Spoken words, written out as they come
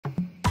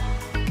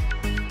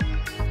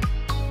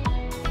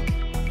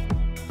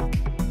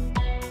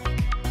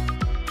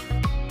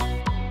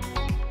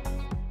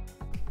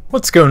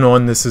What's going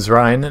on? This is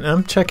Ryan and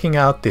I'm checking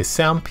out the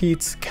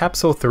SoundPEATS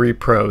Capsule3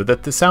 Pro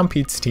that the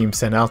SoundPEATS team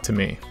sent out to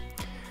me.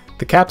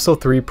 The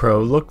Capsule3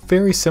 Pro look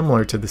very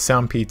similar to the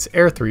SoundPEATS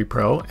Air3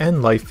 Pro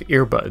and Life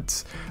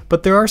earbuds,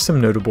 but there are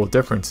some notable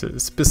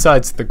differences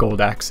besides the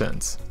gold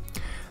accents.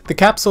 The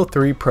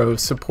Capsule3 Pro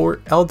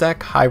support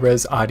LDAC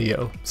high-res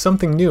audio,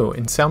 something new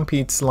in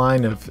SoundPEATS'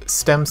 line of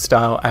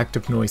STEM-style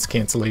active noise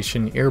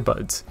cancellation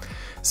earbuds.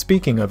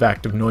 Speaking of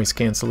active noise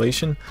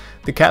cancellation,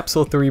 the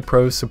Capsule3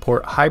 Pro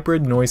support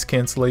hybrid noise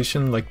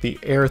cancellation like the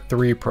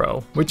Air3 Pro,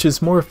 which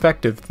is more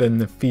effective than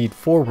the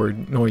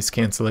feed-forward noise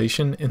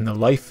cancellation in the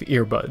Life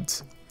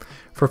earbuds.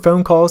 For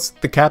phone calls,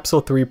 the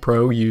Capsule3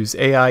 Pro use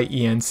AI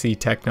ENC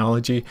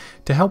technology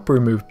to help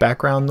remove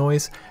background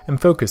noise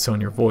and focus on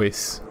your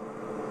voice.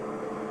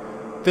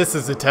 This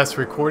is a test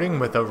recording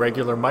with a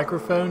regular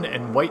microphone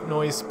and white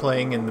noise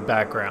playing in the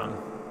background.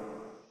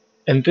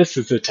 And this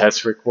is a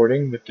test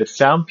recording with the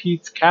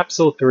SoundPEATS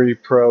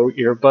Capsule3 Pro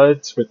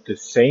earbuds with the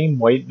same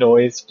white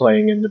noise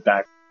playing in the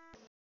background.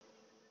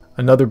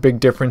 Another big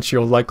difference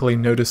you'll likely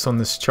notice on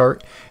this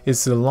chart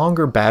is the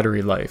longer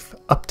battery life,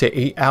 up to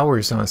 8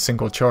 hours on a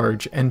single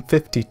charge and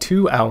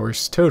 52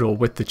 hours total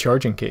with the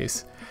charging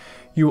case.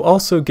 You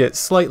also get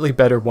slightly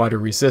better water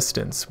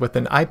resistance with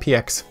an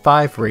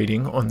IPX5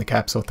 rating on the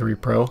Capsule3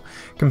 Pro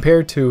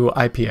compared to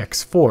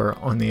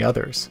IPX4 on the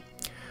others.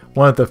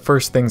 One of the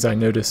first things I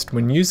noticed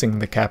when using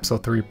the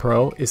Capsule3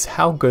 Pro is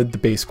how good the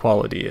bass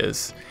quality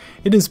is.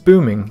 It is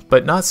booming,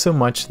 but not so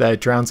much that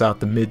it drowns out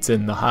the mids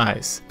and the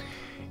highs.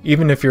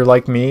 Even if you're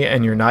like me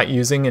and you're not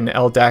using an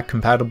LDAC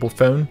compatible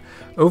phone,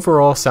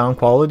 overall sound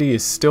quality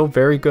is still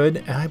very good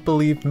and I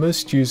believe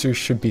most users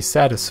should be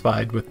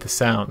satisfied with the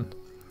sound.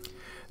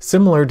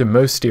 Similar to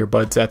most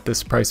earbuds at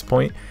this price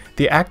point,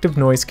 the active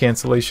noise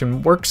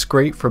cancellation works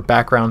great for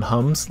background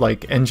hums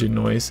like engine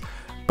noise,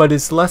 but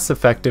is less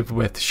effective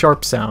with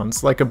sharp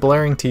sounds like a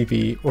blaring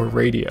TV or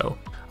radio.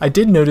 I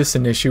did notice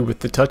an issue with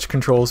the touch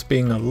controls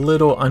being a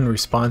little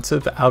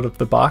unresponsive out of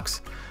the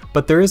box,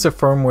 but there is a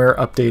firmware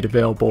update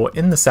available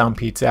in the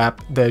SoundPEATS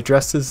app that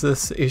addresses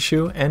this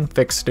issue and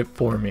fixed it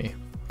for me.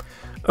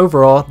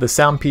 Overall, the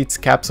SoundPEATS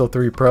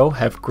Capsule3 Pro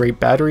have great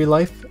battery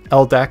life,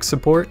 LDAC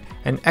support,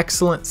 and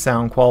excellent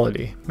sound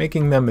quality,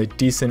 making them a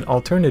decent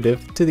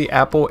alternative to the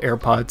Apple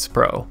AirPods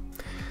Pro.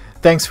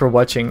 Thanks for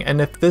watching, and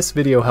if this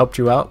video helped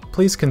you out,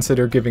 please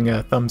consider giving it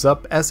a thumbs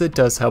up as it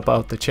does help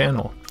out the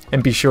channel.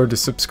 And be sure to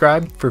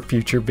subscribe for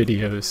future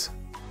videos.